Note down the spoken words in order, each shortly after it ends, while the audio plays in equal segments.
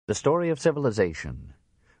The Story of Civilization,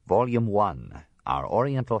 Volume 1, Our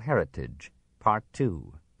Oriental Heritage, Part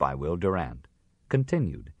 2, by Will Durant.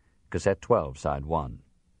 Continued, Cassette 12, Side 1.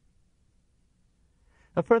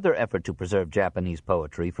 A further effort to preserve Japanese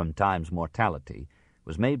poetry from time's mortality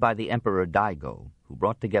was made by the Emperor Daigo, who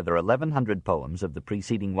brought together 1,100 poems of the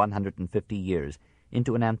preceding 150 years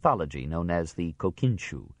into an anthology known as the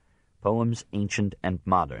Kokinshu, Poems Ancient and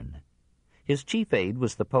Modern. His chief aide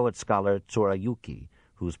was the poet-scholar Tsurayuki,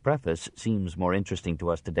 whose preface seems more interesting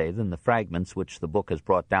to us today than the fragments which the book has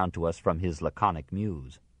brought down to us from his laconic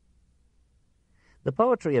muse. The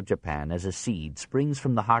poetry of Japan as a seed springs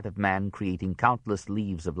from the heart of man, creating countless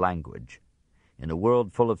leaves of language. In a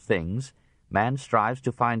world full of things, man strives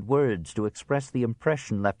to find words to express the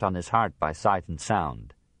impression left on his heart by sight and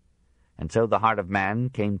sound. And so the heart of man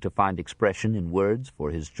came to find expression in words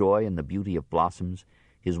for his joy in the beauty of blossoms,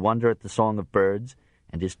 his wonder at the song of birds,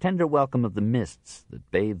 and his tender welcome of the mists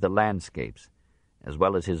that bathe the landscapes, as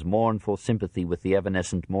well as his mournful sympathy with the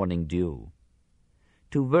evanescent morning dew.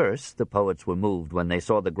 To verse, the poets were moved when they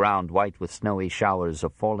saw the ground white with snowy showers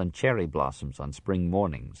of fallen cherry blossoms on spring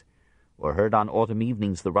mornings, or heard on autumn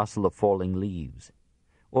evenings the rustle of falling leaves,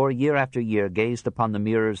 or year after year gazed upon the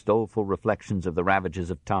mirror's doleful reflections of the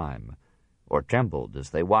ravages of time, or trembled as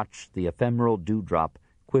they watched the ephemeral dewdrop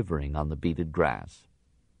quivering on the beaded grass.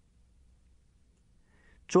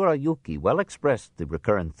 Tsurayuki well expressed the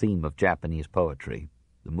recurrent theme of Japanese poetry,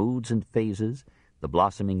 the moods and phases, the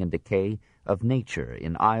blossoming and decay of nature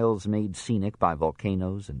in isles made scenic by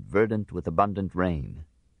volcanoes and verdant with abundant rain.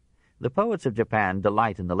 The poets of Japan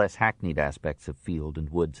delight in the less hackneyed aspects of field and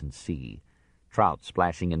woods and sea, trout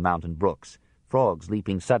splashing in mountain brooks, frogs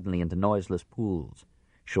leaping suddenly into noiseless pools,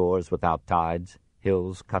 shores without tides,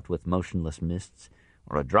 hills cut with motionless mists,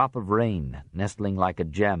 or a drop of rain nestling like a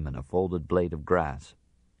gem in a folded blade of grass.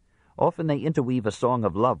 Often they interweave a song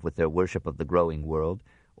of love with their worship of the growing world,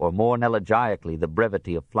 or mourn elegiacally the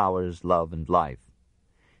brevity of flowers, love, and life.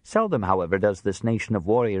 Seldom, however, does this nation of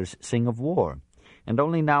warriors sing of war, and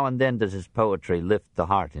only now and then does his poetry lift the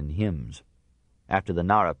heart in hymns. After the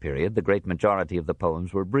Nara period, the great majority of the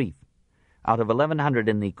poems were brief. Out of 1,100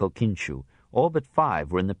 in the Kokinshu, all but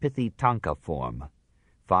 5 were in the pithy tanka form,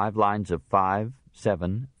 5 lines of 5,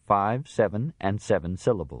 7, 5, 7, and 7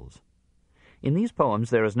 syllables. In these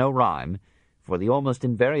poems there is no rhyme, for the almost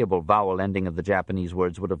invariable vowel ending of the Japanese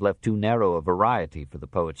words would have left too narrow a variety for the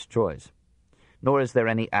poet's choice. Nor is there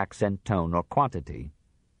any accent, tone, or quantity.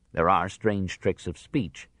 There are strange tricks of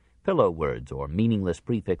speech, pillow words or meaningless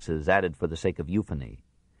prefixes added for the sake of euphony,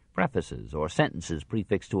 prefaces or sentences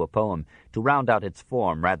prefixed to a poem to round out its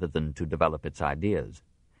form rather than to develop its ideas,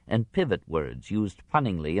 and pivot words used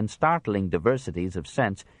punningly in startling diversities of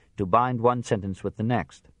sense to bind one sentence with the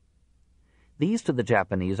next. These to the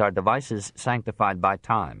Japanese are devices sanctified by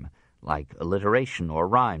time, like alliteration or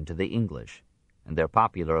rhyme to the English, and their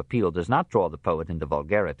popular appeal does not draw the poet into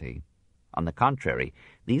vulgarity. On the contrary,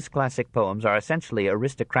 these classic poems are essentially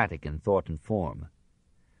aristocratic in thought and form.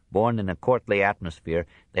 Born in a courtly atmosphere,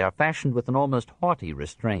 they are fashioned with an almost haughty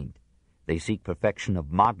restraint. They seek perfection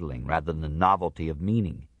of modeling rather than novelty of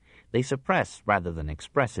meaning. They suppress rather than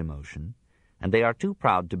express emotion, and they are too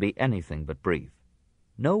proud to be anything but brief.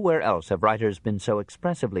 Nowhere else have writers been so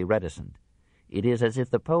expressively reticent. It is as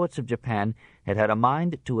if the poets of Japan had had a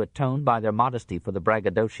mind to atone by their modesty for the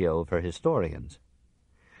braggadocio of her historians.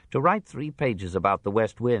 To write 3 pages about the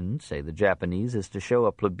west wind, say the Japanese, is to show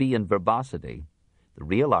a plebeian verbosity. The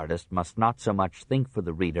real artist must not so much think for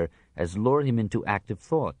the reader as lure him into active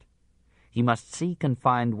thought. He must seek and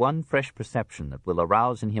find one fresh perception that will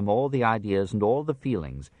arouse in him all the ideas and all the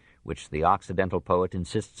feelings which the Occidental poet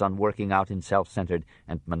insists on working out in self-centered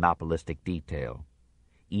and monopolistic detail.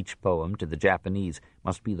 Each poem to the Japanese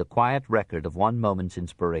must be the quiet record of one moment's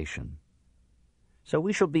inspiration. So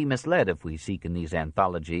we shall be misled if we seek in these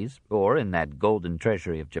anthologies, or in that golden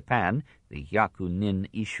treasury of Japan, the Hyakunin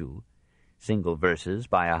Ishu, single verses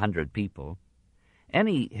by 100 people,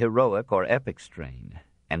 any heroic or epic strain,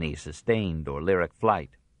 any sustained or lyric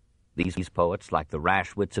flight. These poets, like the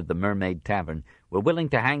rash wits of the Mermaid Tavern, were willing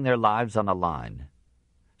to hang their lives on a line.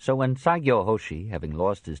 So when Saigyo Hoshi, having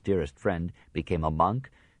lost his dearest friend, became a monk,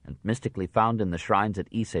 and mystically found in the shrines at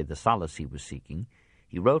Ise the solace he was seeking,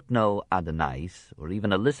 he wrote no Adonais or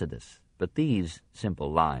even a Lycidas, but these simple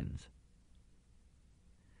lines.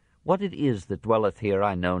 What it is that dwelleth here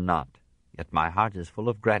I know not, yet my heart is full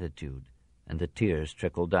of gratitude, and the tears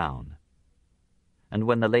trickle down. And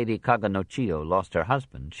when the lady Kaganochiyo lost her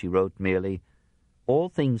husband, she wrote merely, All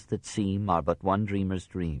things that seem are but one dreamer's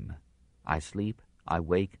dream. I sleep, I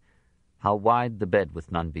wake, how wide the bed with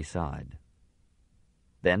none beside.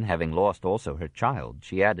 Then, having lost also her child,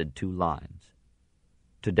 she added 2 lines.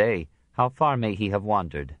 Today, how far may he have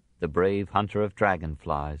wandered, the brave hunter of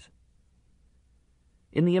dragonflies?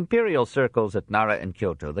 In the imperial circles at Nara and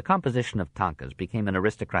Kyoto, the composition of tankas became an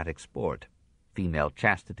aristocratic sport. Female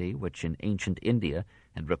chastity, which in ancient India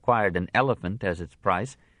had required an elephant as its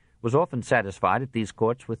price, was often satisfied at these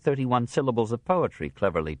courts with 31 syllables of poetry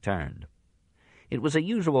cleverly turned. It was a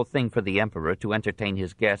usual thing for the emperor to entertain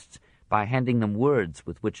his guests by handing them words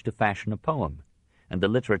with which to fashion a poem, and the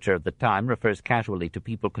literature of the time refers casually to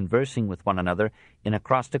people conversing with one another in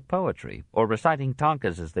acrostic poetry or reciting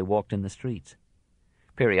tankas as they walked in the streets.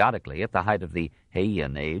 Periodically, at the height of the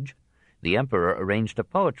Heian age, the emperor arranged a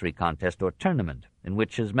poetry contest or tournament in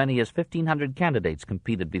which as many as 1,500 candidates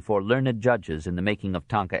competed before learned judges in the making of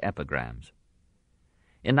tanka epigrams.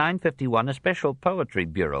 In 951, a special poetry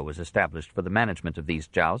bureau was established for the management of these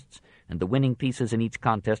jousts, and the winning pieces in each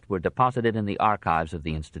contest were deposited in the archives of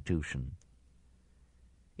the institution.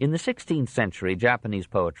 In the 16th century, Japanese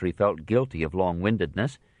poetry felt guilty of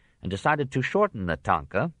long-windedness and decided to shorten the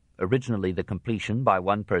tanka, originally the completion by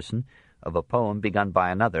one person of a poem begun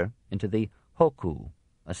by another, into the hokku,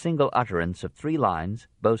 a single utterance of 3 lines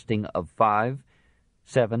boasting of 5,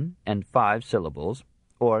 7, and 5 syllables,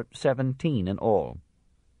 or 17 in all.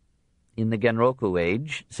 In the Genroku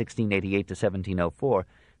age, 1688 to 1704,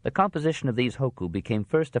 the composition of these hokku became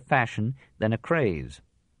first a fashion, then a craze.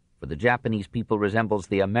 For the Japanese people resembles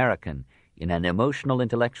the American in an emotional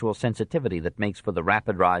intellectual sensitivity that makes for the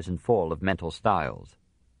rapid rise and fall of mental styles.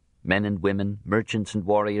 Men and women, merchants and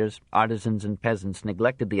warriors, artisans and peasants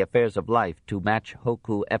neglected the affairs of life to match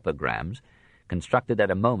hokku epigrams, constructed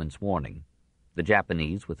at a moment's warning. The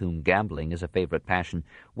Japanese, with whom gambling is a favorite passion,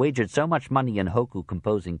 wagered so much money in hokku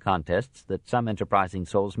composing contests that some enterprising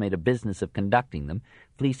souls made a business of conducting them,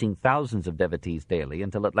 fleecing thousands of devotees daily,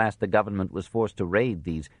 until at last the government was forced to raid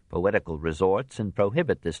these poetical resorts and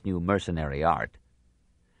prohibit this new mercenary art.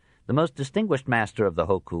 The most distinguished master of the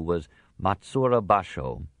hokku was Matsura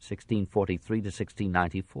Basho, 1643 to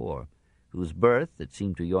 1694, whose birth, it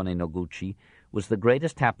seemed to Yone Noguchi, was the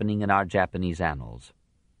greatest happening in our Japanese annals.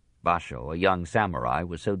 Basho, a young samurai,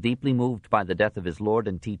 was so deeply moved by the death of his lord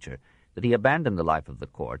and teacher that he abandoned the life of the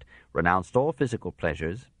court, renounced all physical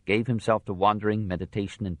pleasures, gave himself to wandering,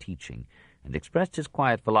 meditation, and teaching, and expressed his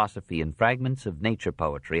quiet philosophy in fragments of nature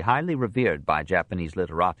poetry highly revered by Japanese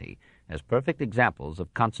literati as perfect examples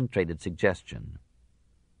of concentrated suggestion.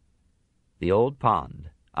 The old pond,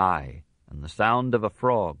 I, and the sound of a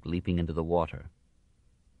frog leaping into the water.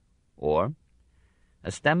 Or,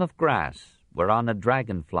 a stem of grass whereon a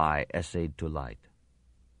dragonfly essayed to light.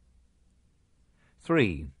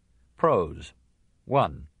 3. Prose.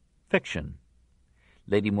 1. Fiction.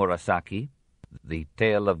 Lady Murasaki, The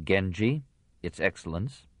Tale of Genji, Its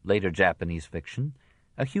Excellence, later Japanese fiction,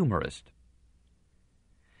 a humorist.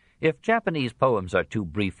 If Japanese poems are too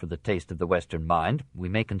brief for the taste of the Western mind, we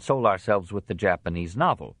may console ourselves with the Japanese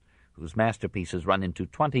novel, whose masterpieces run into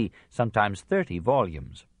 20, sometimes 30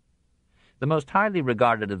 volumes. The most highly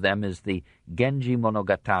regarded of them is the Genji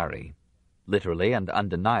Monogatari, literally and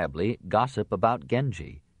undeniably gossip about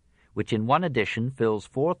Genji, which in one edition fills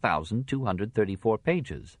 4,234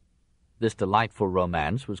 pages. This delightful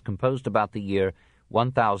romance was composed about the year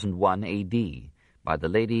 1001 A.D. by the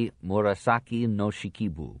Lady Murasaki no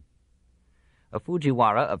Shikibu. A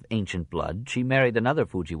Fujiwara of ancient blood, she married another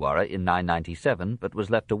Fujiwara in 997, but was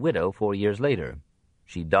left a widow 4 years later.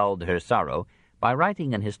 She dulled her sorrow by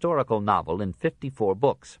writing an historical novel in 54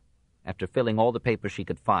 books. After filling all the paper she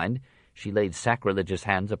could find, she laid sacrilegious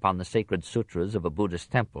hands upon the sacred sutras of a Buddhist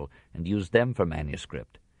temple and used them for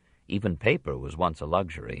manuscript. Even paper was once a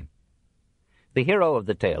luxury. The hero of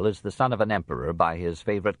the tale is the son of an emperor by his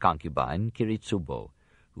favorite concubine, Kiritsubo,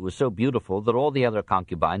 who is so beautiful that all the other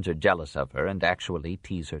concubines are jealous of her and actually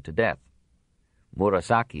tease her to death.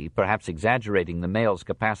 Murasaki, perhaps exaggerating the male's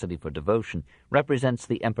capacity for devotion, represents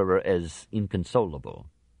the emperor as inconsolable.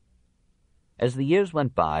 As the years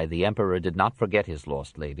went by, the emperor did not forget his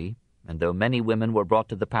lost lady, and though many women were brought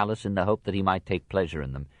to the palace in the hope that he might take pleasure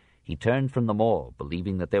in them, he turned from them all,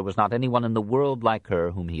 believing that there was not anyone in the world like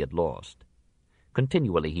her whom he had lost.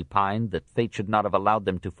 Continually he pined that fate should not have allowed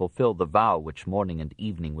them to fulfill the vow which morning and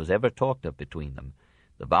evening was ever talked of between them,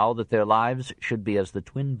 the vow that their lives should be as the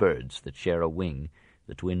twin birds that share a wing,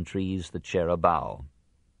 the twin trees that share a bough.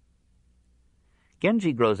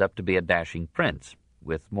 Genji grows up to be a dashing prince,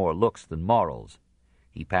 with more looks than morals.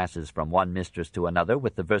 He passes from one mistress to another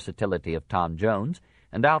with the versatility of Tom Jones,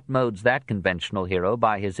 and outmodes that conventional hero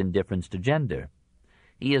by his indifference to gender.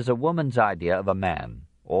 He is a woman's idea of a man,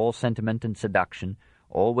 all sentiment and seduction,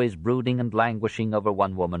 always brooding and languishing over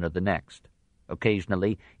one woman or the next.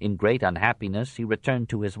 Occasionally, in great unhappiness, he returned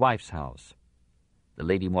to his wife's house. The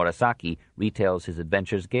Lady Murasaki retails his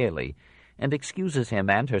adventures gaily, and excuses him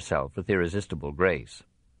and herself with irresistible grace.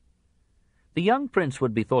 The young prince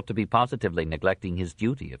would be thought to be positively neglecting his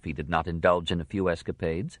duty if he did not indulge in a few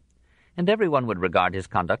escapades, and everyone would regard his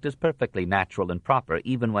conduct as perfectly natural and proper,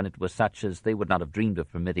 even when it was such as they would not have dreamed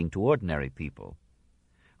of permitting to ordinary people.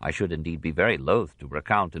 I should indeed be very loath to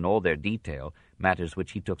recount in all their detail matters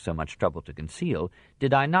which he took so much trouble to conceal,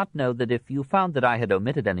 did I not know that if you found that I had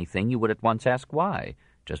omitted anything, you would at once ask why.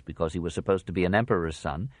 Just because he was supposed to be an emperor's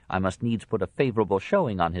son, I must needs put a favorable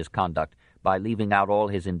showing on his conduct by leaving out all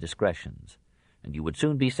his indiscretions. And you would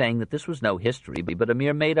soon be saying that this was no history, but a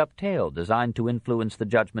mere made-up tale designed to influence the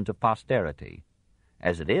judgment of posterity.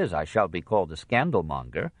 As it is, I shall be called a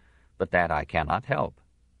scandal-monger, but that I cannot help.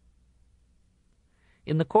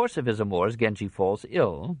 In the course of his amours, Genji falls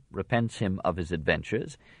ill, repents him of his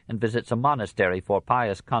adventures, and visits a monastery for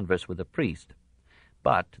pious converse with a priest.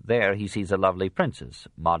 But there he sees a lovely princess,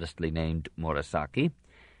 modestly named Murasaki,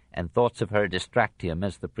 and thoughts of her distract him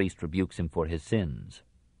as the priest rebukes him for his sins.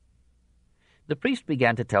 The priest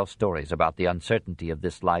began to tell stories about the uncertainty of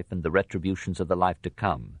this life and the retributions of the life to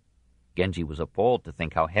come. Genji was appalled to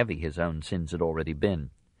think how heavy his own sins had already been.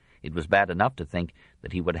 It was bad enough to think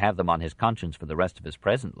that he would have them on his conscience for the rest of his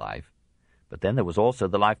present life. But then there was also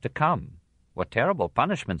the life to come. What terrible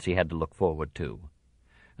punishments he had to look forward to.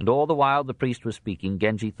 And all the while the priest was speaking,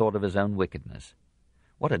 Genji thought of his own wickedness.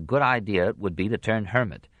 What a good idea it would be to turn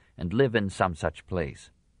hermit and live in some such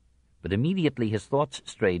place. But immediately his thoughts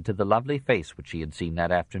strayed to the lovely face which he had seen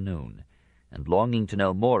that afternoon, and longing to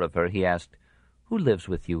know more of her, he asked, "Who lives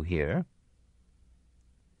with you here?"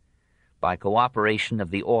 By cooperation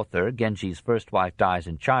of the author, Genji's first wife dies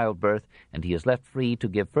in childbirth, and he is left free to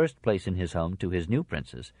give first place in his home to his new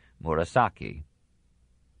princess, Murasaki.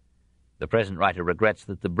 The present writer regrets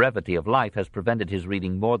that the brevity of life has prevented his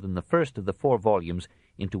reading more than the first of the 4 volumes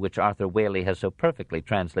into which Arthur Waley has so perfectly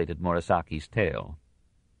translated Murasaki's tale.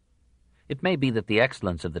 It may be that the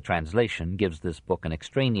excellence of the translation gives this book an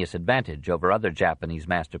extraneous advantage over other Japanese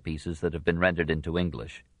masterpieces that have been rendered into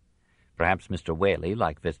English. Perhaps Mr. Waley,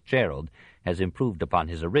 like Fitzgerald, has improved upon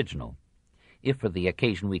his original. If for the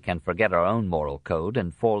occasion we can forget our own moral code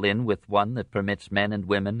and fall in with one that permits men and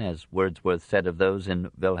women, as Wordsworth said of those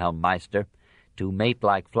in Wilhelm Meister, to mate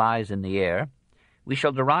like flies in the air, we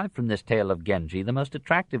shall derive from this tale of Genji the most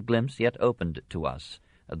attractive glimpse yet opened to us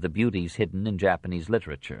of the beauties hidden in Japanese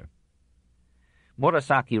literature.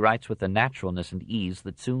 Murasaki writes with a naturalness and ease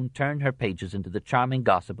that soon turn her pages into the charming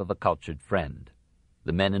gossip of a cultured friend.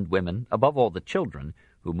 The men and women, above all the children,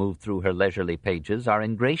 who move through her leisurely pages are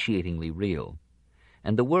ingratiatingly real.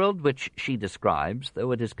 And the world which she describes,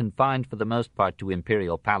 though it is confined for the most part to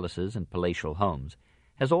imperial palaces and palatial homes,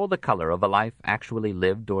 has all the color of a life actually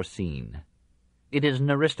lived or seen. It is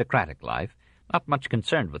an aristocratic life, not much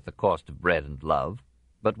concerned with the cost of bread and love,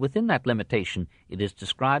 but within that limitation it is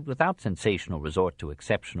described without sensational resort to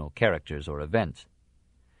exceptional characters or events.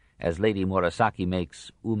 As Lady Murasaki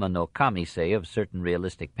makes Uma no Kami say of certain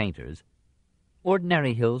realistic painters,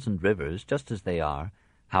 ordinary hills and rivers, just as they are,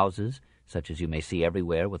 houses, such as you may see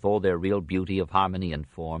everywhere, with all their real beauty of harmony and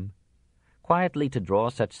form, quietly to draw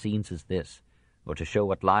such scenes as this, or to show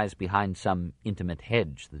what lies behind some intimate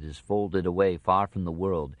hedge that is folded away far from the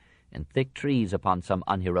world, and thick trees upon some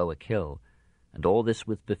unheroic hill, and all this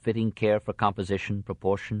with befitting care for composition,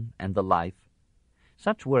 proportion, and the life.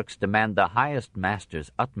 Such works demand the highest master's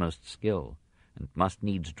utmost skill, and must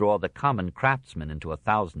needs draw the common craftsman into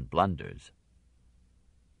 1,000 blunders.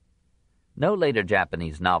 No later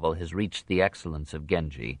Japanese novel has reached the excellence of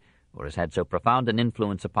Genji, or has had so profound an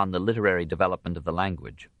influence upon the literary development of the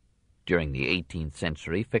language. During the 18th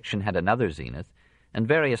century, fiction had another zenith, and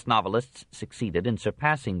various novelists succeeded in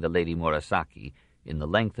surpassing the Lady Murasaki in the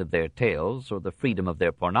length of their tales or the freedom of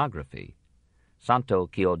their pornography. Santo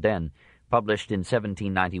Kyoden published in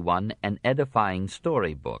 1791 an edifying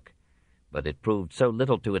story book, but it proved so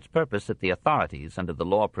little to its purpose that the authorities, under the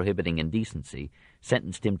law prohibiting indecency,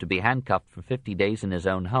 sentenced him to be handcuffed for 50 days in his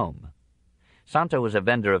own home. Santo was a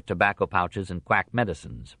vendor of tobacco pouches and quack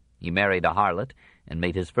medicines. He married a harlot and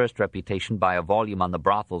made his first reputation by a volume on the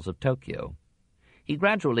brothels of Tokyo. He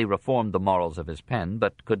gradually reformed the morals of his pen,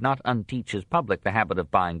 but could not unteach his public the habit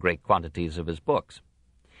of buying great quantities of his books.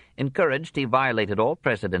 Encouraged, he violated all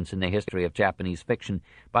precedents in the history of Japanese fiction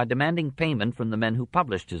by demanding payment from the men who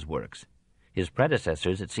published his works. His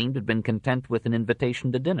predecessors, it seemed, had been content with an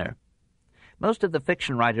invitation to dinner. Most of the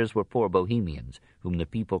fiction writers were poor bohemians, whom the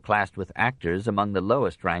people classed with actors among the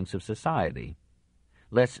lowest ranks of society.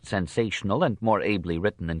 Less sensational and more ably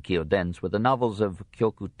written than Kyoden's were the novels of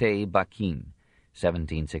Kyokutei Bakin,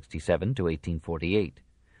 (1767 to 1848),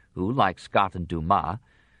 who, like Scott and Dumas,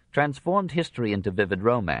 transformed history into vivid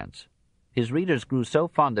romance. His readers grew so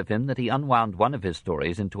fond of him that he unwound one of his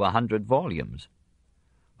stories into 100 volumes.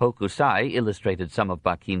 Hokusai illustrated some of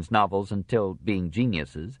Bakin's novels until, being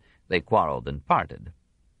geniuses, they quarreled and parted.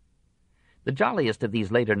 The jolliest of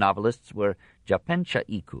these later novelists were Japensha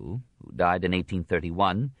Iku, who died in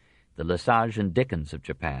 1831, the Lesage and Dickens of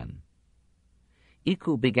Japan.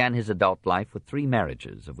 Iku began his adult life with 3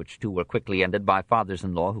 marriages, of which 2 were quickly ended by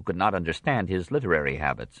fathers-in-law who could not understand his literary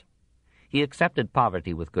habits. He accepted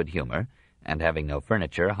poverty with good humor, and having no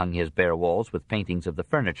furniture, hung his bare walls with paintings of the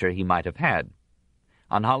furniture he might have had.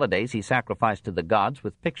 On holidays he sacrificed to the gods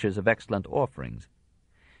with pictures of excellent offerings.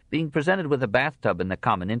 Being presented with a bathtub in the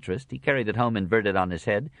common interest, he carried it home inverted on his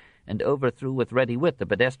head, and overthrew with ready wit the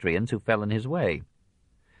pedestrians who fell in his way.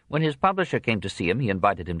 When his publisher came to see him, he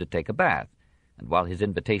invited him to take a bath, and while his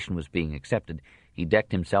invitation was being accepted, he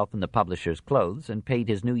decked himself in the publisher's clothes and paid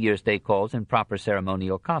his New Year's Day calls in proper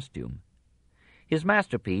ceremonial costume. His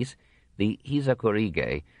masterpiece, the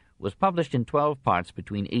Hisakurige, was published in 12 parts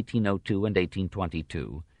between 1802 and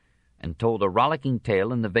 1822, and told a rollicking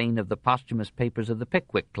tale in the vein of the posthumous papers of the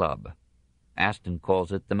Pickwick Club. Aston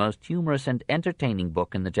calls it the most humorous and entertaining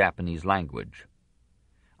book in the Japanese language.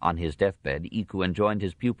 On his deathbed, Iku enjoined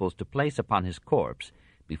his pupils to place upon his corpse,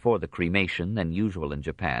 before the cremation then usual in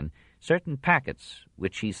Japan, certain packets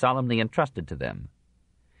which he solemnly entrusted to them.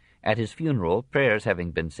 At his funeral, prayers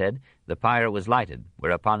having been said, the pyre was lighted,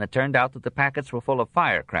 whereupon it turned out that the packets were full of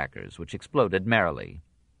firecrackers, which exploded merrily.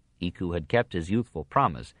 Iku had kept his youthful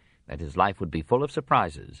promise that his life would be full of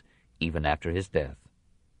surprises, even after his death.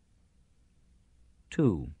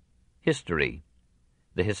 2. History.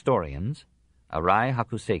 The Historians. Arai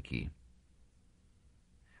Hakuseki.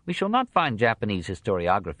 We shall not find Japanese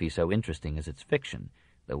historiography so interesting as its fiction,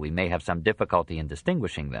 though we may have some difficulty in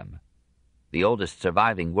distinguishing them. The oldest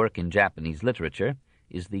surviving work in Japanese literature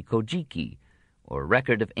is the Kojiki, or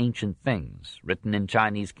Record of Ancient Things, written in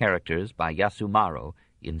Chinese characters by Yasumaro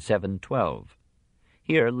in 712.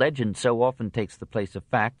 Here, legend so often takes the place of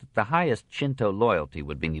fact that the highest Shinto loyalty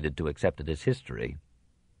would be needed to accept it as history.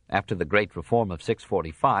 After the Great Reform of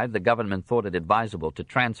 645, the government thought it advisable to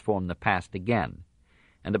transform the past again,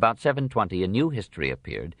 and about 720 a new history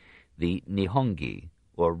appeared, the Nihongi,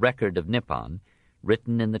 or Record of Nippon,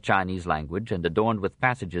 written in the Chinese language and adorned with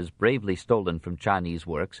passages bravely stolen from Chinese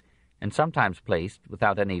works and sometimes placed,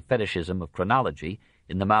 without any fetishism of chronology,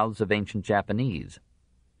 in the mouths of ancient Japanese.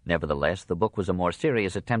 Nevertheless, the book was a more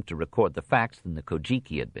serious attempt to record the facts than the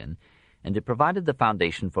Kojiki had been, and it provided the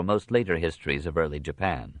foundation for most later histories of early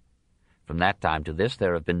Japan. From that time to this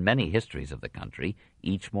there have been many histories of the country,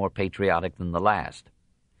 each more patriotic than the last.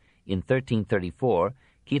 In 1334,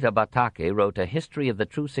 Kitabatake wrote a history of the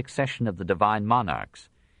true succession of the divine monarchs,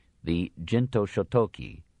 the Jinto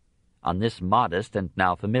Shotoki, on this modest and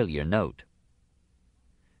now familiar note.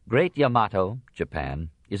 Great Yamato, Japan,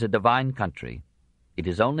 is a divine country. It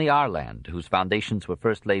is only our land, whose foundations were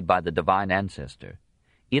first laid by the divine ancestor.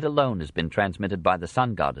 It alone has been transmitted by the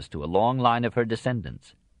sun goddess to a long line of her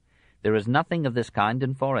descendants. There is nothing of this kind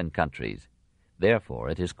in foreign countries. Therefore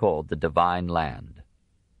it is called the divine land.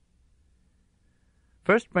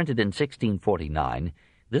 First printed in 1649,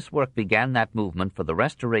 this work began that movement for the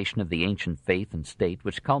restoration of the ancient faith and state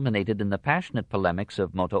which culminated in the passionate polemics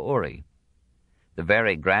of Motoori. The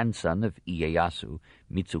very grandson of Ieyasu,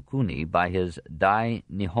 Mitsukuni, by his Dai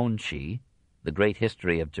Nihonshi, The Great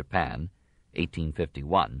History of Japan,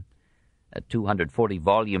 1851, a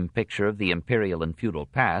 240-volume picture of the imperial and feudal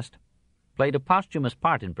past, played a posthumous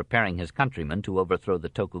part in preparing his countrymen to overthrow the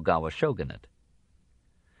Tokugawa shogunate.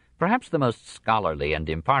 Perhaps the most scholarly and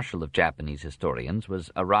impartial of Japanese historians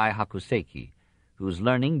was Arai Hakuseki, whose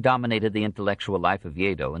learning dominated the intellectual life of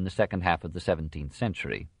Yedo in the second half of the 17th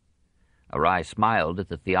century. Arai smiled at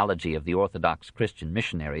the theology of the Orthodox Christian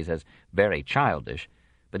missionaries as very childish,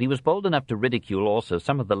 but he was bold enough to ridicule also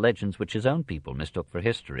some of the legends which his own people mistook for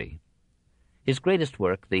history. His greatest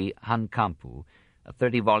work, the Hankampu, a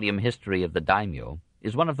 30-volume history of the daimyo,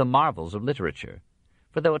 is one of the marvels of literature,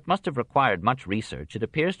 for though it must have required much research, it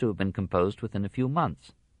appears to have been composed within a few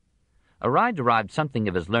months. Arai derived something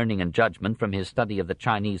of his learning and judgment from his study of the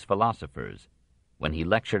Chinese philosophers. When he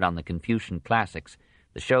lectured on the Confucian classics,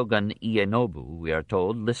 the shogun Ienobu, we are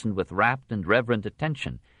told, listened with rapt and reverent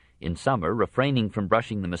attention, in summer refraining from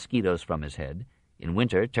brushing the mosquitoes from his head, in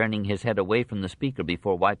winter turning his head away from the speaker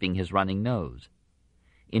before wiping his running nose.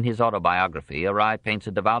 In his autobiography, Arai paints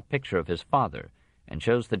a devout picture of his father, and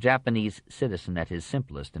shows the Japanese citizen at his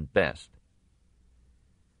simplest and best.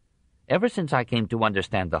 Ever since I came to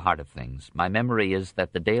understand the heart of things, my memory is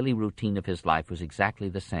that the daily routine of his life was exactly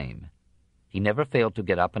the same. He never failed to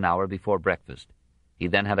get up an hour before breakfast. He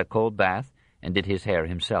then had a cold bath and did his hair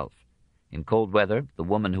himself. In cold weather, the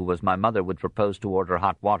woman who was my mother would propose to order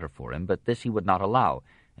hot water for him, but this he would not allow,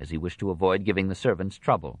 as he wished to avoid giving the servants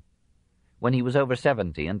trouble. When he was over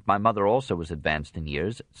 70, and my mother also was advanced in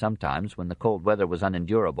years, sometimes, when the cold weather was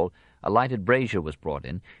unendurable, a lighted brazier was brought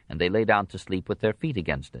in, and they lay down to sleep with their feet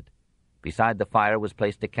against it. Beside the fire was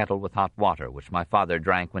placed a kettle with hot water, which my father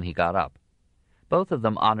drank when he got up. Both of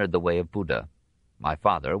them honored the way of Buddha. My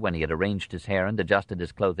father, when he had arranged his hair and adjusted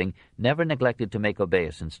his clothing, never neglected to make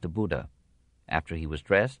obeisance to Buddha. After he was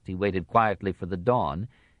dressed, he waited quietly for the dawn,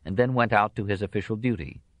 and then went out to his official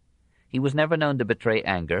duty. He was never known to betray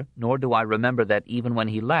anger, nor do I remember that even when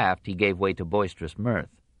he laughed he gave way to boisterous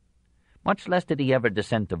mirth. Much less did he ever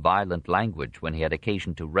descend to violent language when he had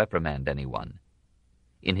occasion to reprimand anyone.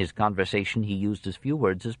 In his conversation he used as few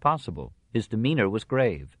words as possible. His demeanor was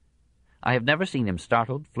grave. I have never seen him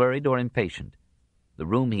startled, flurried, or impatient. The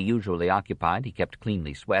room he usually occupied he kept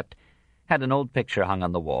cleanly swept, had an old picture hung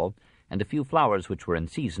on the wall, and a few flowers which were in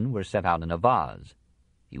season were set out in a vase.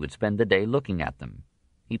 He would spend the day looking at them.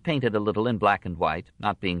 He painted a little in black and white,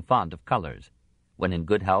 not being fond of colors. When in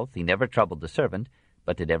good health, he never troubled the servant,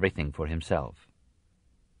 but did everything for himself.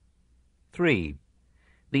 3.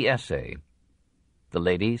 The Essay. The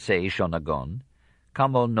Lady Sei Shonagon,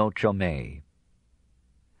 Kamo no Chomei.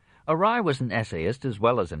 Arai was an essayist as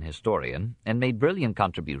well as an historian, and made brilliant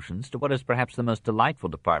contributions to what is perhaps the most delightful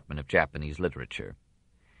department of Japanese literature.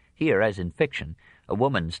 Here, as in fiction, a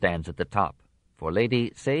woman stands at the top, for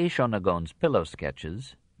Lady Sei Shonagon's pillow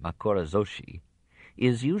sketches, Makurazoshi,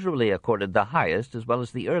 is usually accorded the highest as well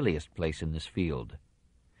as the earliest place in this field.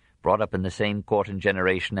 Brought up in the same court and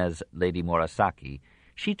generation as Lady Murasaki,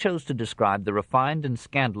 she chose to describe the refined and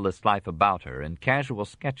scandalous life about her in casual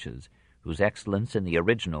sketches, whose excellence in the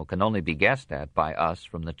original can only be guessed at by us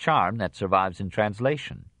from the charm that survives in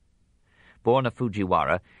translation. Born of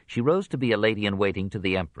Fujiwara, she rose to be a lady-in-waiting to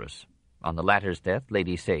the Empress. On the latter's death,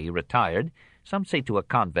 Lady Sei retired, some say to a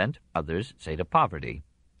convent, others say to poverty.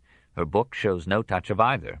 Her book shows no touch of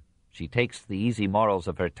either. She takes the easy morals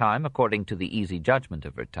of her time according to the easy judgment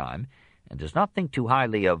of her time, and does not think too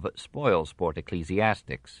highly of spoil-sport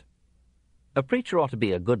ecclesiastics. A preacher ought to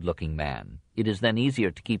be a good-looking man. It is then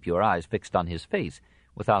easier to keep your eyes fixed on his face,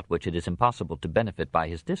 without which it is impossible to benefit by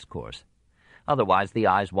his discourse. Otherwise the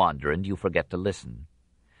eyes wander and you forget to listen.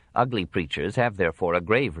 Ugly preachers have therefore a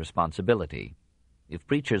grave responsibility. If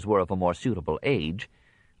preachers were of a more suitable age,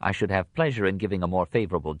 I should have pleasure in giving a more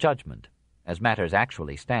favorable judgment. As matters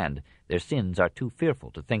actually stand, their sins are too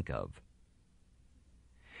fearful to think of.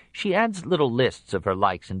 She adds little lists of her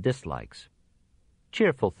likes and dislikes.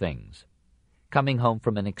 Cheerful things. Coming home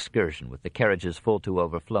from an excursion with the carriages full to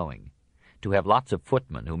overflowing. To have lots of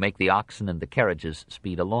footmen who make the oxen and the carriages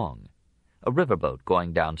speed along. A riverboat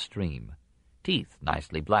going downstream. Teeth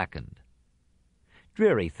nicely blackened.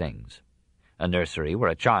 Dreary things. A nursery where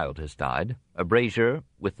a child has died, a brazier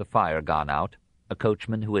with the fire gone out, a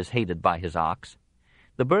coachman who is hated by his ox,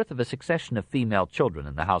 the birth of a succession of female children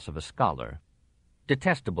in the house of a scholar.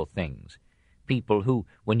 Detestable things. People who,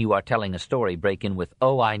 when you are telling a story, break in with,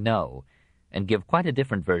 "Oh, I know," and give quite a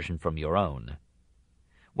different version from your own.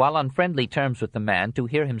 While on friendly terms with the man, to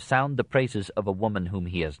hear him sound the praises of a woman whom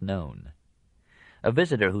he has known. A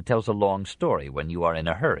visitor who tells a long story when you are in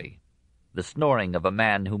a hurry. The snoring of a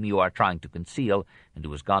man whom you are trying to conceal, and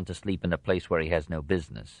who has gone to sleep in a place where he has no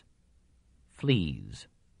business. Fleas.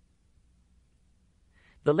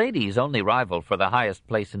 The lady's only rival for the highest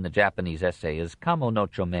place in the Japanese essay is Kamo no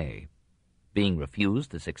Chomei. Being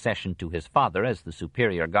refused the succession to his father as the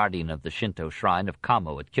superior guardian of the Shinto shrine of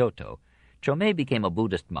Kamo at Kyoto, Chomei became a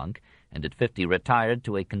Buddhist monk, and at 50 retired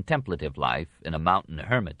to a contemplative life in a mountain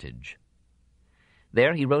hermitage.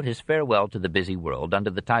 There he wrote his farewell to the busy world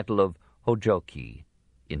under the title of Hojoki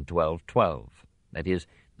in 1212, that is,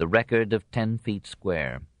 the record of 10 feet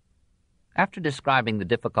square. After describing the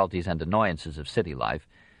difficulties and annoyances of city life,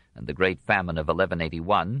 and the great famine of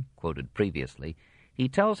 1181, quoted previously, he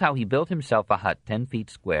tells how he built himself a hut 10 feet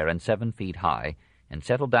square and 7 feet high, and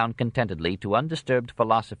settled down contentedly to undisturbed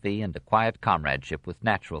philosophy and a quiet comradeship with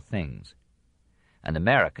natural things. An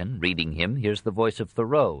American, reading him, hears the voice of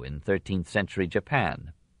Thoreau in 13th century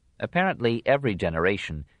Japan. Apparently every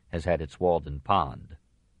generation has had its Walden Pond.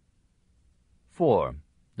 4.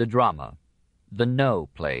 The drama. The No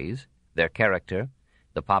plays, their character,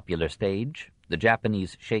 the popular stage, the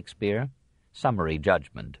Japanese Shakespeare, summary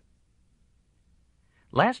judgment.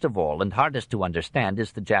 Last of all, and hardest to understand,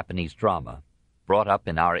 is the Japanese drama. Brought up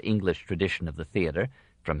in our English tradition of the theater,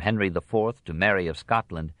 from Henry IV to Mary of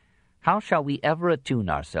Scotland, how shall we ever attune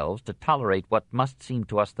ourselves to tolerate what must seem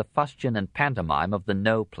to us the fustian and pantomime of the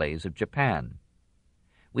no plays of Japan?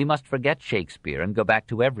 We must forget Shakespeare and go back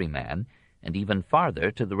to Everyman, and even farther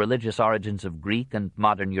to the religious origins of Greek and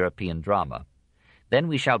modern European drama. Then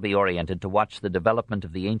we shall be oriented to watch the development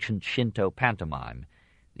of the ancient Shinto pantomime,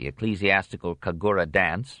 the ecclesiastical Kagura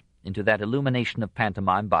dance, into that illumination of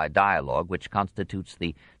pantomime by dialogue which constitutes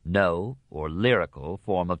the no, or lyrical,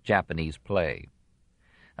 form of Japanese play.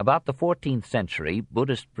 About the 14th century,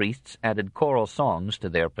 Buddhist priests added choral songs to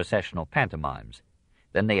their processional pantomimes.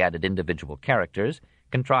 Then they added individual characters,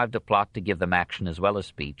 contrived a plot to give them action as well as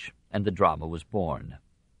speech, and the drama was born.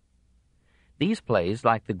 These plays,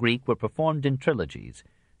 like the Greek, were performed in trilogies,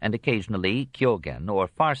 and occasionally kyogen, or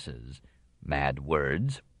farces, mad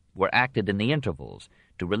words, were acted in the intervals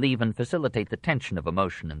to relieve and facilitate the tension of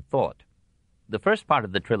emotion and thought. The first part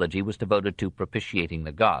of the trilogy was devoted to propitiating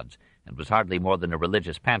the gods, and was hardly more than a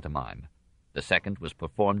religious pantomime. The second was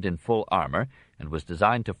performed in full armor, and was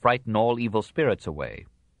designed to frighten all evil spirits away.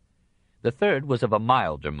 The third was of a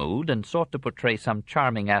milder mood, and sought to portray some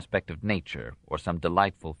charming aspect of nature, or some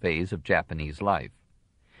delightful phase of Japanese life.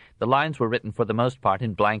 The lines were written for the most part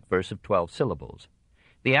in blank verse of 12 syllables.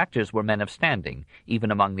 The actors were men of standing,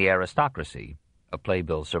 even among the aristocracy. A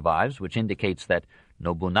playbill survives which indicates that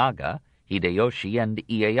Nobunaga, Hideyoshi, and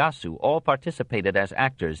Ieyasu all participated as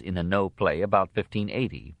actors in a no play about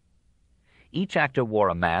 1580. Each actor wore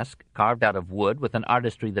a mask carved out of wood with an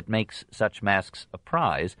artistry that makes such masks a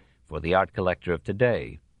prize for the art collector of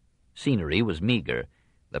today. Scenery was meager.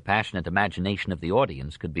 The passionate imagination of the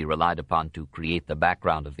audience could be relied upon to create the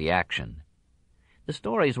background of the action. The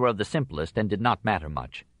stories were of the simplest and did not matter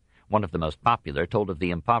much. One of the most popular told of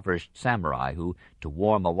the impoverished samurai who, to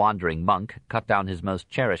warm a wandering monk, cut down his most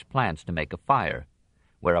cherished plants to make a fire,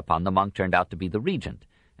 whereupon the monk turned out to be the regent,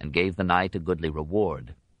 and gave the knight a goodly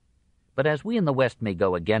reward. But as we in the West may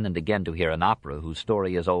go again and again to hear an opera whose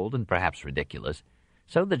story is old and perhaps ridiculous,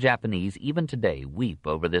 so the Japanese even today weep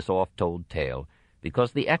over this oft-told tale,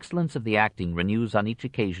 because the excellence of the acting renews on each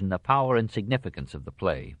occasion the power and significance of the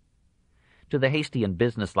play. To the hasty and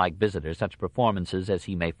business-like visitor, such performances as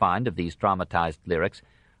he may find of these dramatized lyrics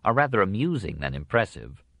are rather amusing than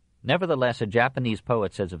impressive. Nevertheless, a Japanese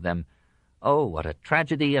poet says of them, "Oh, what a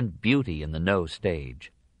tragedy and beauty in the no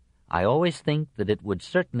stage! I always think that it would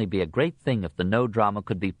certainly be a great thing if the no drama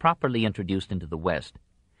could be properly introduced into the West.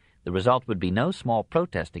 The result would be no small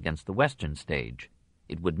protest against the Western stage.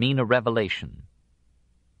 It would mean a revelation."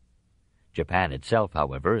 Japan itself,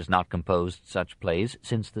 however, has not composed such plays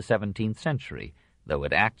since the 17th century, though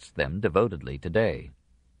it acts them devotedly today.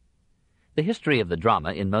 The history of the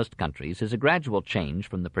drama in most countries is a gradual change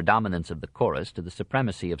from the predominance of the chorus to the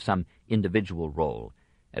supremacy of some individual role,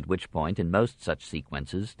 at which point in most such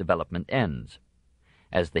sequences development ends.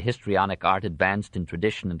 As the histrionic art advanced in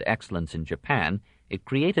tradition and excellence in Japan, it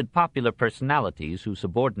created popular personalities who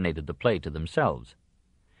subordinated the play to themselves.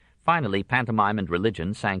 Finally, pantomime and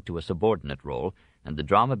religion sank to a subordinate role, and the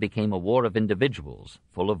drama became a war of individuals,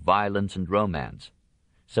 full of violence and romance.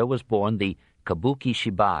 So was born the kabuki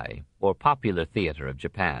shibai, or popular theater of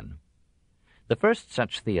Japan. The first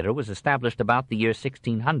such theater was established about the year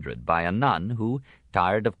 1600 by a nun who,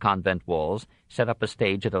 tired of convent walls, set up a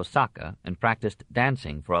stage at Osaka and practiced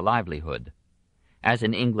dancing for a livelihood. As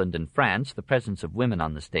in England and France, the presence of women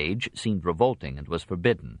on the stage seemed revolting and was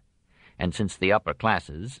forbidden. And since the upper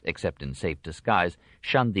classes, except in safe disguise,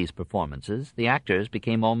 shunned these performances, the actors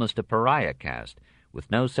became almost a pariah caste,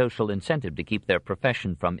 with no social incentive to keep their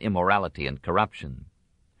profession from immorality and corruption.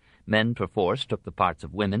 Men perforce took the parts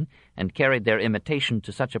of women, and carried their imitation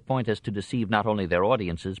to such a point as to deceive not only their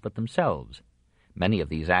audiences but themselves. Many of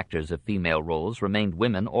these actors of female roles remained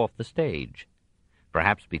women off the stage.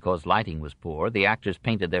 Perhaps because lighting was poor, the actors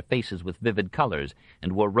painted their faces with vivid colors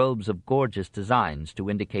and wore robes of gorgeous designs to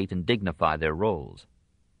indicate and dignify their roles.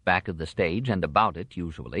 Back of the stage, and about it,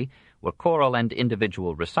 usually, were choral and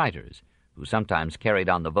individual reciters, who sometimes carried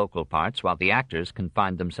on the vocal parts while the actors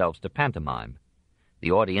confined themselves to pantomime.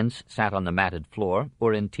 The audience sat on the matted floor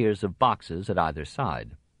or in tiers of boxes at either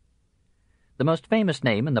side. The most famous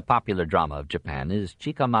name in the popular drama of Japan is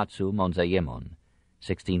Chikamatsu Monzayemon,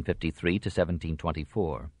 1653 to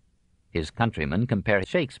 1724. His countrymen compare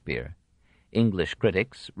Shakespeare. English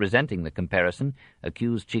critics, resenting the comparison,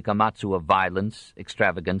 accuse Chikamatsu of violence,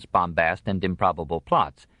 extravagance, bombast, and improbable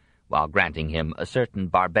plots, while granting him a certain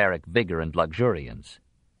barbaric vigor and luxuriance.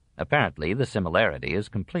 Apparently, the similarity is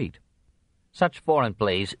complete. Such foreign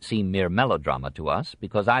plays seem mere melodrama to us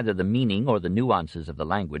because either the meaning or the nuances of the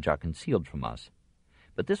language are concealed from us.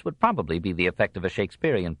 but this would probably be the effect of a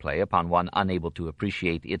Shakespearean play upon one unable to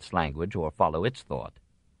appreciate its language or follow its thought.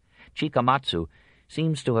 Chikamatsu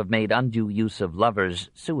seems to have made undue use of lovers'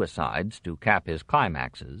 suicides to cap his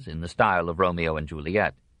climaxes in the style of Romeo and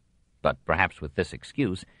Juliet, but perhaps with this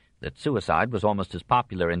excuse that suicide was almost as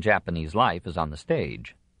popular in Japanese life as on the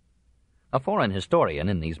stage. A foreign historian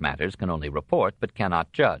in these matters can only report but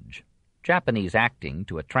cannot judge. Japanese acting,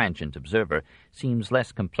 to a transient observer, seems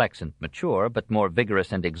less complex and mature, but more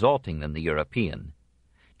vigorous and exalting than the European.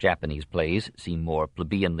 Japanese plays seem more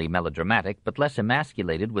plebeianly melodramatic, but less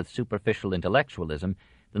emasculated with superficial intellectualism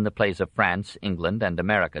than the plays of France, England, and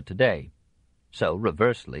America today. So,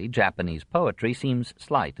 reversely, Japanese poetry seems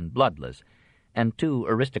slight and bloodless, and too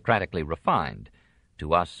aristocratically refined,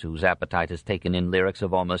 to us whose appetite has taken in lyrics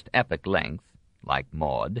of almost epic length, like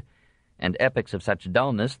Maud, and epics of such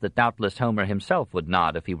dullness that doubtless Homer himself would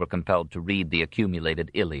nod if he were compelled to read the accumulated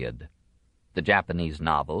Iliad. The Japanese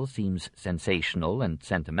novel seems sensational and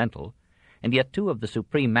sentimental, and yet two of the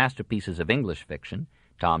supreme masterpieces of English fiction,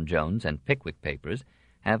 Tom Jones and Pickwick Papers,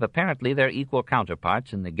 have apparently their equal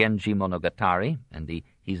counterparts in the Genji Monogatari and the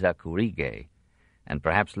Hisakurige, and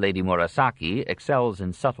perhaps Lady Murasaki excels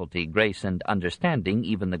in subtlety, grace, and understanding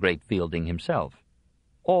even the great Fielding himself.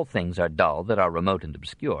 All things are dull that are remote and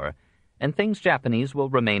obscure, and things Japanese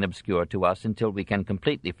will remain obscure to us until we can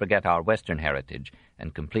completely forget our Western heritage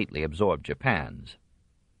and completely absorb Japan's.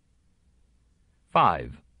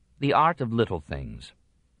 5. The art of little things.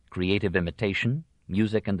 Creative imitation,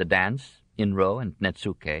 music and the dance, inro and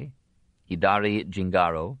netsuke, hidari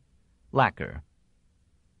jingaro, lacquer.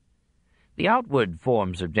 The outward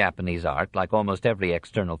forms of Japanese art, like almost every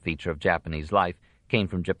external feature of Japanese life, came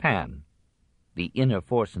from Japan. The inner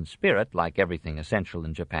force and spirit, like everything essential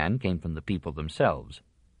in Japan, came from the people themselves.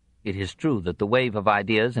 It is true that the wave of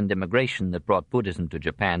ideas and immigration that brought Buddhism to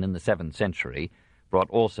Japan in the 7th century brought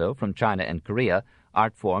also from China and Korea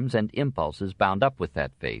art forms and impulses bound up with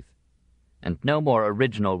that faith, and no more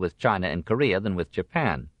original with China and Korea than with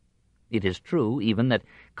Japan. It is true even that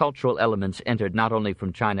cultural elements entered not only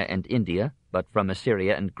from China and India, but from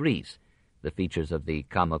Assyria and Greece. The features of the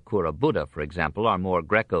Kamakura Buddha, for example, are more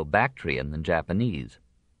Greco-Bactrian than Japanese.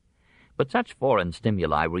 But such foreign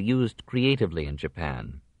stimuli were used creatively in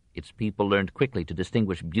Japan. Its people learned quickly to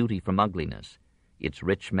distinguish beauty from ugliness. Its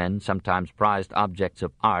rich men sometimes prized objects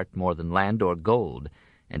of art more than land or gold,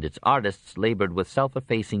 and its artists labored with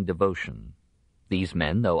self-effacing devotion. These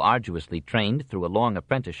men, though arduously trained through a long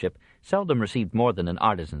apprenticeship, seldom received more than an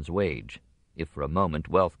artisan's wage. If for a moment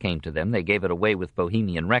wealth came to them, they gave it away with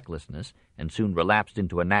bohemian recklessness, and soon relapsed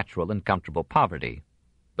into a natural and comfortable poverty.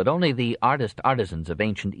 But only the artisans of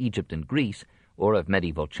ancient Egypt and Greece, or of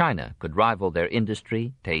medieval China, could rival their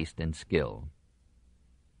industry, taste, and skill.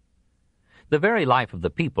 The very life of the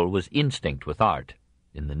people was instinct with art,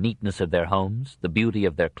 in the neatness of their homes, the beauty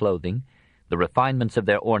of their clothing, the refinements of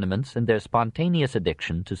their ornaments, and their spontaneous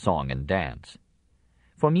addiction to song and dance.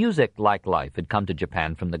 For music, like life, had come to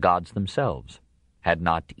Japan from the gods themselves. Had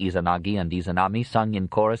not Izanagi and Izanami sung in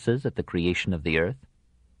choruses at the creation of the earth?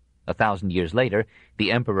 1,000 years later,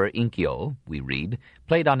 the Emperor Inkyo, we read,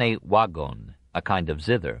 played on a wagon, a kind of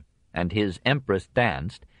zither, and his empress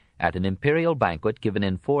danced at an imperial banquet given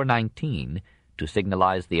in 419 to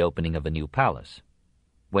signalize the opening of a new palace.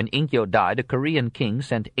 When Inkyo died, a Korean king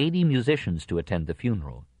sent 80 musicians to attend the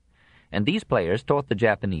funeral, and these players taught the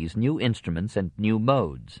Japanese new instruments and new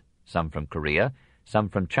modes, some from Korea, some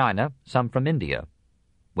from China, some from India.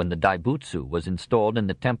 When the daibutsu was installed in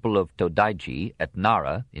the temple of Todaiji at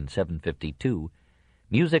Nara in 752,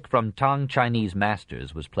 music from Tang Chinese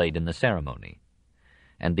masters was played in the ceremony.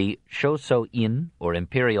 And the Shoso-in, or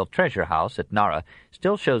imperial treasure house at Nara,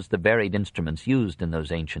 still shows the varied instruments used in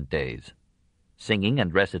those ancient days. Singing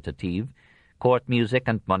and recitative, court music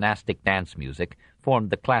and monastic dance music formed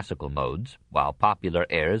the classical modes, while popular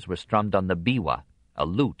airs were strummed on the biwa, a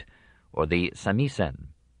lute, or the samisen,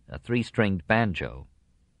 a three-stringed banjo.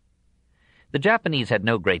 The Japanese had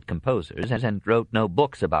no great composers and wrote no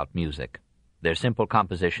books about music. Their simple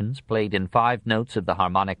compositions, played in 5 notes of the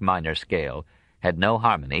harmonic minor scale, had no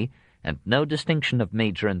harmony and no distinction of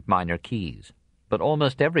major and minor keys. But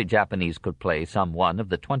almost every Japanese could play some one of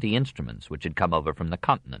the 20 instruments which had come over from the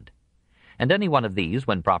continent. And any one of these,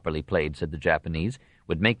 when properly played, said the Japanese,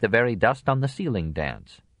 would make the very dust on the ceiling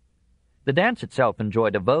dance. The dance itself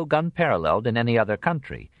enjoyed a vogue unparalleled in any other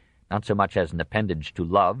country, not so much as an appendage to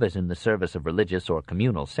love as in the service of religious or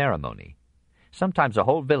communal ceremony. Sometimes a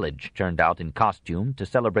whole village turned out in costume to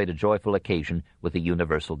celebrate a joyful occasion with a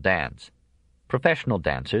universal dance. Professional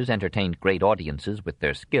dancers entertained great audiences with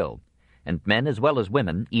their skill, and men as well as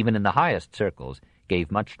women, even in the highest circles, gave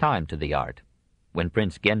much time to the art. When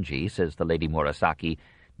Prince Genji, says the Lady Murasaki,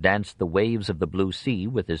 danced the waves of the blue sea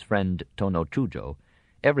with his friend Tono Chujo,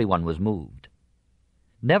 everyone was moved.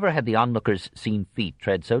 Never had the onlookers seen feet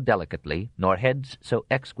tread so delicately, nor heads so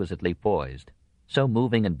exquisitely poised. So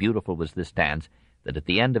moving and beautiful was this dance that at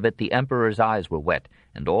the end of it the emperor's eyes were wet,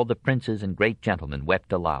 and all the princes and great gentlemen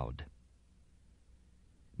wept aloud.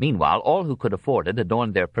 Meanwhile, all who could afford it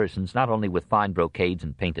adorned their persons not only with fine brocades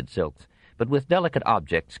and painted silks, but with delicate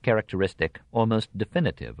objects characteristic, almost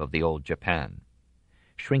definitive, of the old Japan.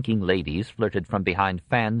 Shrinking ladies flirted from behind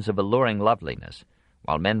fans of alluring loveliness,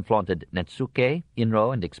 while men flaunted netsuke,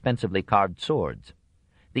 inro, and expensively carved swords.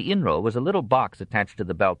 The inro was a little box attached to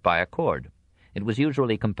the belt by a cord. It was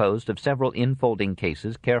usually composed of several infolding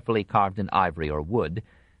cases carefully carved in ivory or wood,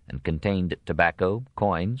 and contained tobacco,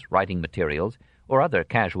 coins, writing materials, or other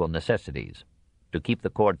casual necessities. To keep the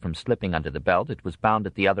cord from slipping under the belt, it was bound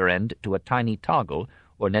at the other end to a tiny toggle,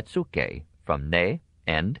 or netsuke, from ne,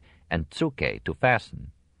 end, and tsuke, to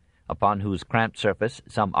fasten, upon whose cramped surface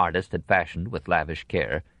some artist had fashioned with lavish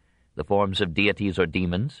care the forms of deities or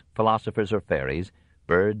demons, philosophers or fairies,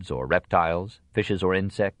 birds or reptiles, fishes or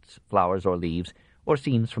insects, flowers or leaves, or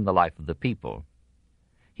scenes from the life of the people.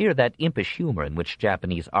 Here that impish humor in which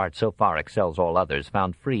Japanese art so far excels all others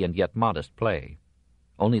found free and yet modest play.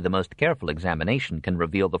 Only the most careful examination can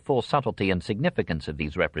reveal the full subtlety and significance of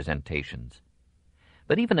these representations.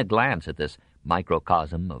 But even a glance at this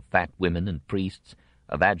microcosm of fat women and priests,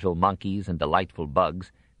 of agile monkeys and delightful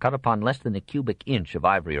bugs, cut upon less than a cubic inch of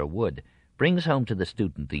ivory or wood, brings home to the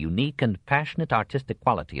student the unique and passionate artistic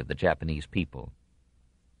quality of the Japanese people.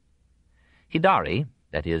 Hidari,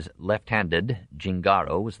 that is, left-handed,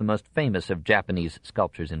 Jingaro, was the most famous of Japanese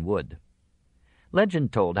sculptures in wood.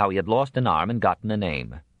 Legend told how he had lost an arm and gotten a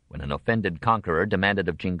name. When an offended conqueror demanded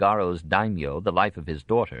of Jingaro's daimyo the life of his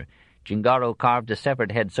daughter, Jingaro carved a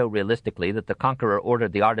severed head so realistically that the conqueror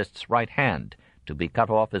ordered the artist's right hand to be cut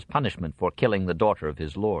off as punishment for killing the daughter of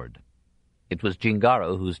his lord. It was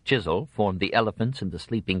Jingaro whose chisel formed the elephants and the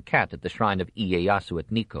sleeping cat at the shrine of Ieyasu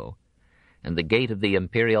at Nikko, and the gate of the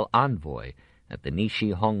imperial envoy at the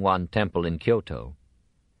Nishi Hongwan Temple in Kyoto.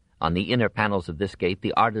 On the inner panels of this gate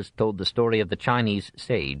the artist told the story of the Chinese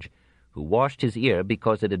sage who washed his ear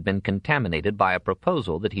because it had been contaminated by a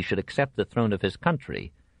proposal that he should accept the throne of his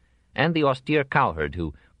country, and the austere cowherd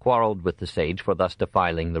who quarreled with the sage for thus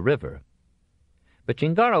defiling the river. But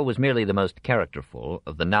Jingaro was merely the most characterful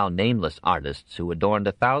of the now nameless artists who adorned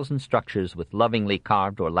 1,000 structures with lovingly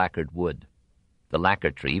carved or lacquered wood. The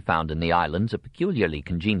lacquer tree found in the islands a peculiarly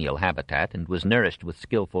congenial habitat and was nourished with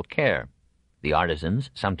skillful care. The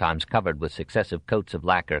artisans, sometimes covered with successive coats of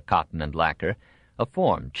lacquer, cotton, and lacquer, a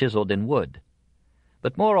form chiseled in wood.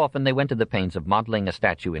 But more often they went to the pains of modeling a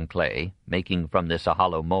statue in clay, making from this a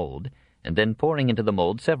hollow mold, and then pouring into the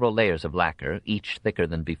mold several layers of lacquer, each thicker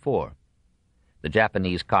than before. The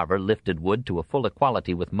Japanese carver lifted wood to a full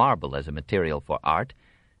equality with marble as a material for art,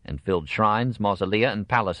 and filled shrines, mausolea, and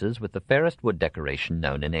palaces with the fairest wood decoration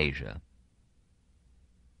known in Asia.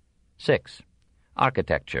 6.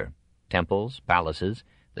 Architecture: temples, palaces,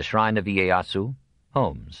 the shrine of Ieyasu,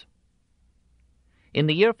 homes. In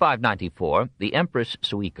the year 594, the Empress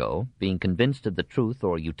Suiko, being convinced of the truth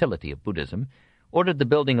or utility of Buddhism, ordered the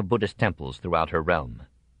building of Buddhist temples throughout her realm.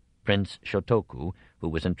 Prince Shotoku, who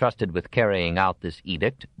was entrusted with carrying out this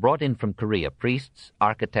edict, brought in from Korea priests,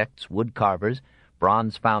 architects, wood carvers,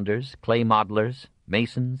 bronze founders, clay modelers,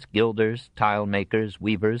 masons, gilders, tile makers,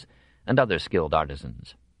 weavers, and other skilled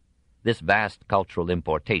artisans. This vast cultural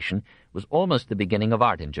importation was almost the beginning of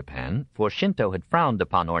art in Japan, for Shinto had frowned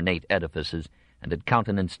upon ornate edifices and had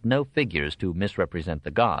countenanced no figures to misrepresent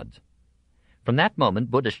the gods. From that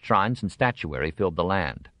moment, Buddhist shrines and statuary filled the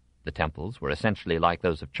land. The temples were essentially like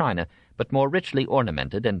those of China, but more richly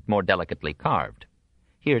ornamented and more delicately carved.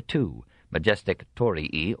 Here, too, majestic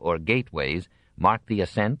torii, or gateways, marked the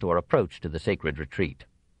ascent or approach to the sacred retreat.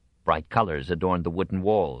 Bright colors adorned the wooden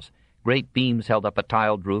walls. Great beams held up a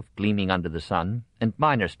tiled roof gleaming under the sun, and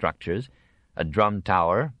minor structures, a drum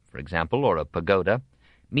tower, for example, or a pagoda,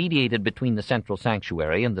 mediated between the central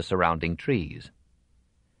sanctuary and the surrounding trees.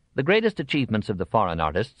 The greatest achievements of the foreign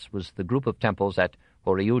artists was the group of temples at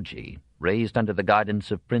Horyuji, raised under the guidance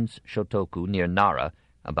of Prince Shotoku near Nara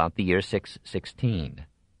about the year 616.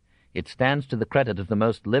 It stands to the credit of the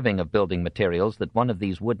most living of building materials that one of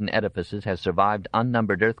these wooden edifices has survived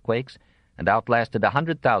unnumbered earthquakes and outlasted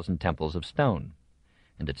 100,000 temples of stone.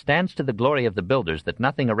 And it stands to the glory of the builders that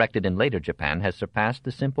nothing erected in later Japan has surpassed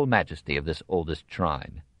the simple majesty of this oldest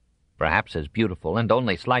shrine. Perhaps as beautiful, and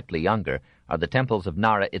only slightly younger, are the temples of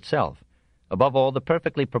Nara itself, above all the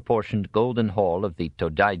perfectly proportioned golden hall of the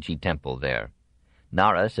Todaiji temple there.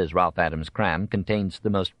 Nara, says Ralph Adams Cram, contains the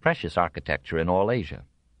most precious architecture in all Asia.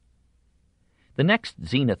 The next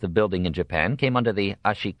zenith of building in Japan came under the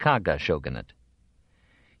Ashikaga shogunate.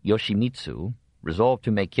 Yoshimitsu, resolved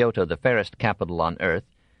to make Kyoto the fairest capital on earth,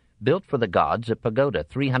 built for the gods a pagoda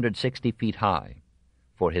 360 feet high.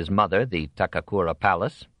 For his mother, the Takakura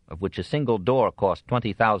Palace, of which a single door cost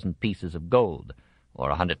 20,000 pieces of gold, or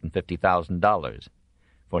 $150,000.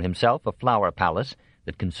 For himself, a flower palace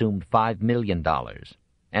that consumed $5 million,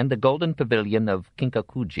 and the golden pavilion of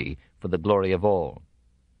Kinkakuji for the glory of all.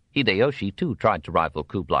 Hideyoshi, too, tried to rival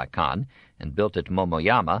Kublai Khan, and built at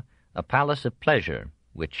Momoyama a palace of pleasure,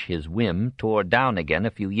 which his whim tore down again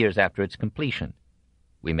a few years after its completion.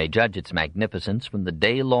 We may judge its magnificence from the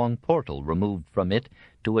day-long portal removed from it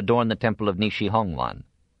to adorn the temple of Nishi-Hongwan.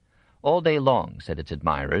 All day long, said its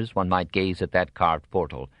admirers, one might gaze at that carved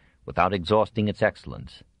portal without exhausting its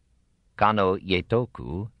excellence. Kano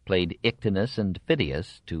Ietoku played Ictinus and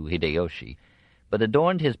Phidias to Hideyoshi, but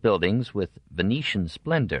adorned his buildings with Venetian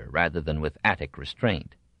splendor rather than with Attic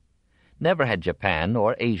restraint. Never had Japan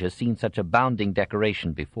or Asia seen such abounding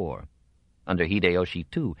decoration before. Under Hideyoshi,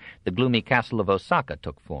 too, the gloomy castle of Osaka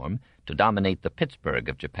took form to dominate the Pittsburgh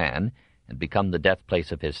of Japan and become the death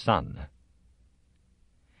place of his son.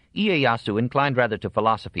 Ieyasu inclined rather to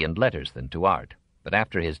philosophy and letters than to art, but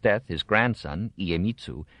after his death his grandson,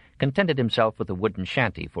 Iemitsu, contented himself with a wooden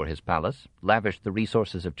shanty for his palace, lavished the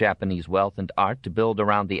resources of Japanese wealth and art to build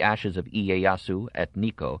around the ashes of Ieyasu at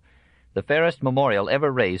Nikko the fairest memorial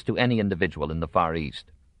ever raised to any individual in the Far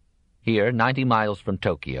East. Here, 90 miles from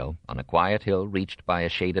Tokyo, on a quiet hill reached by a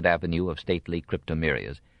shaded avenue of stately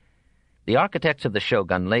cryptomerias, the architects of the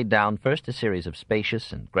shogun laid down first a series of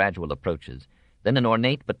spacious and gradual approaches, then an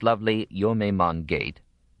ornate but lovely Yomemon gate,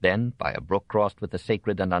 then, by a brook crossed with a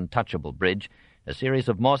sacred and untouchable bridge, a series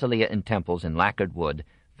of mausolea and temples in lacquered wood,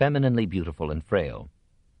 femininely beautiful and frail.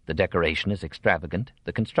 The decoration is extravagant,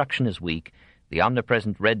 the construction is weak, the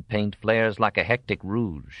omnipresent red paint flares like a hectic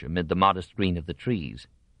rouge amid the modest green of the trees.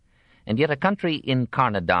 And yet a country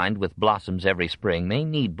incarnadined with blossoms every spring may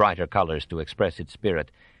need brighter colors to express its spirit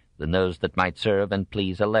than those that might serve and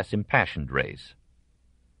please a less impassioned race.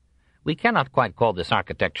 We cannot quite call this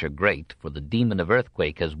architecture great, for the demon of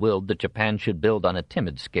earthquake has willed that Japan should build on a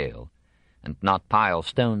timid scale, and not pile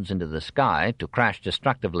stones into the sky to crash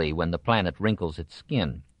destructively when the planet wrinkles its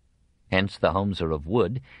skin. Hence the homes are of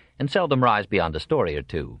wood, and seldom rise beyond a story or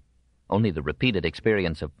two. Only the repeated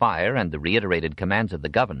experience of fire and the reiterated commands of the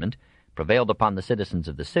government prevailed upon the citizens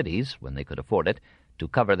of the cities, when they could afford it, to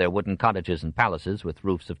cover their wooden cottages and palaces with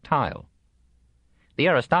roofs of tile. The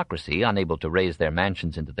aristocracy, unable to raise their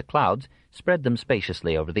mansions into the clouds, spread them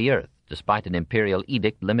spaciously over the earth, despite an imperial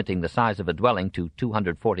edict limiting the size of a dwelling to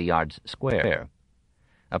 240 yards square.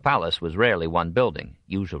 A palace was rarely one building.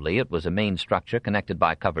 Usually it was a main structure connected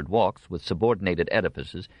by covered walks with subordinated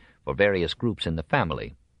edifices for various groups in the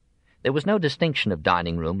family. There was no distinction of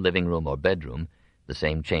dining room, living room, or bedroom. The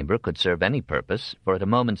same chamber could serve any purpose, for at a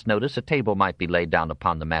moment's notice a table might be laid down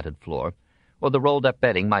upon the matted floor, or the rolled-up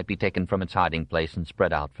bedding might be taken from its hiding place and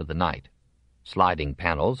spread out for the night. Sliding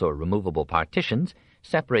panels or removable partitions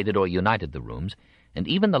separated or united the rooms, and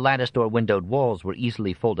even the latticed or windowed walls were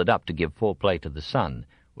easily folded up to give full play to the sun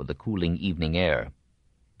or the cooling evening air.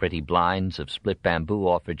 Pretty blinds of split bamboo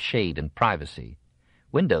offered shade and privacy.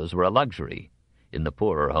 Windows were a luxury. In the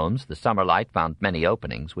poorer homes, the summer light found many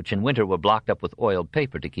openings, which in winter were blocked up with oiled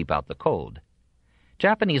paper to keep out the cold.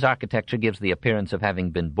 Japanese architecture gives the appearance of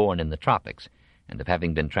having been born in the tropics, and of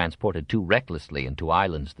having been transported too recklessly into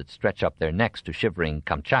islands that stretch up their necks to shivering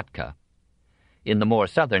Kamchatka. In the more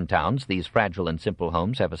southern towns, these fragile and simple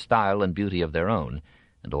homes have a style and beauty of their own,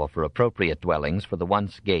 and offer appropriate dwellings for the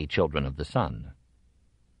once gay children of the sun.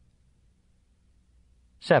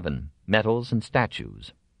 7. Metals and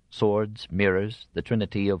statues. Swords, mirrors, the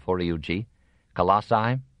trinity of Horyuji,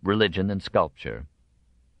 colossi, religion, and sculpture.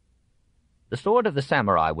 The sword of the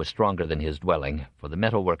samurai was stronger than his dwelling, for the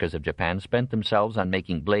metal workers of Japan spent themselves on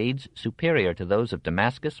making blades superior to those of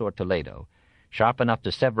Damascus or Toledo, sharp enough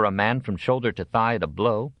to sever a man from shoulder to thigh at a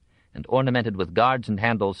blow, and ornamented with guards and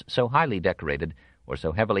handles so highly decorated or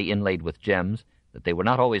so heavily inlaid with gems that they were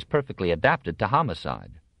not always perfectly adapted to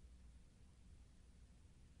homicide.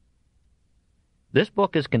 This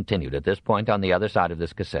book is continued at this point on the other side of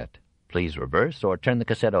this cassette. Please reverse or turn the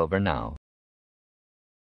cassette over now.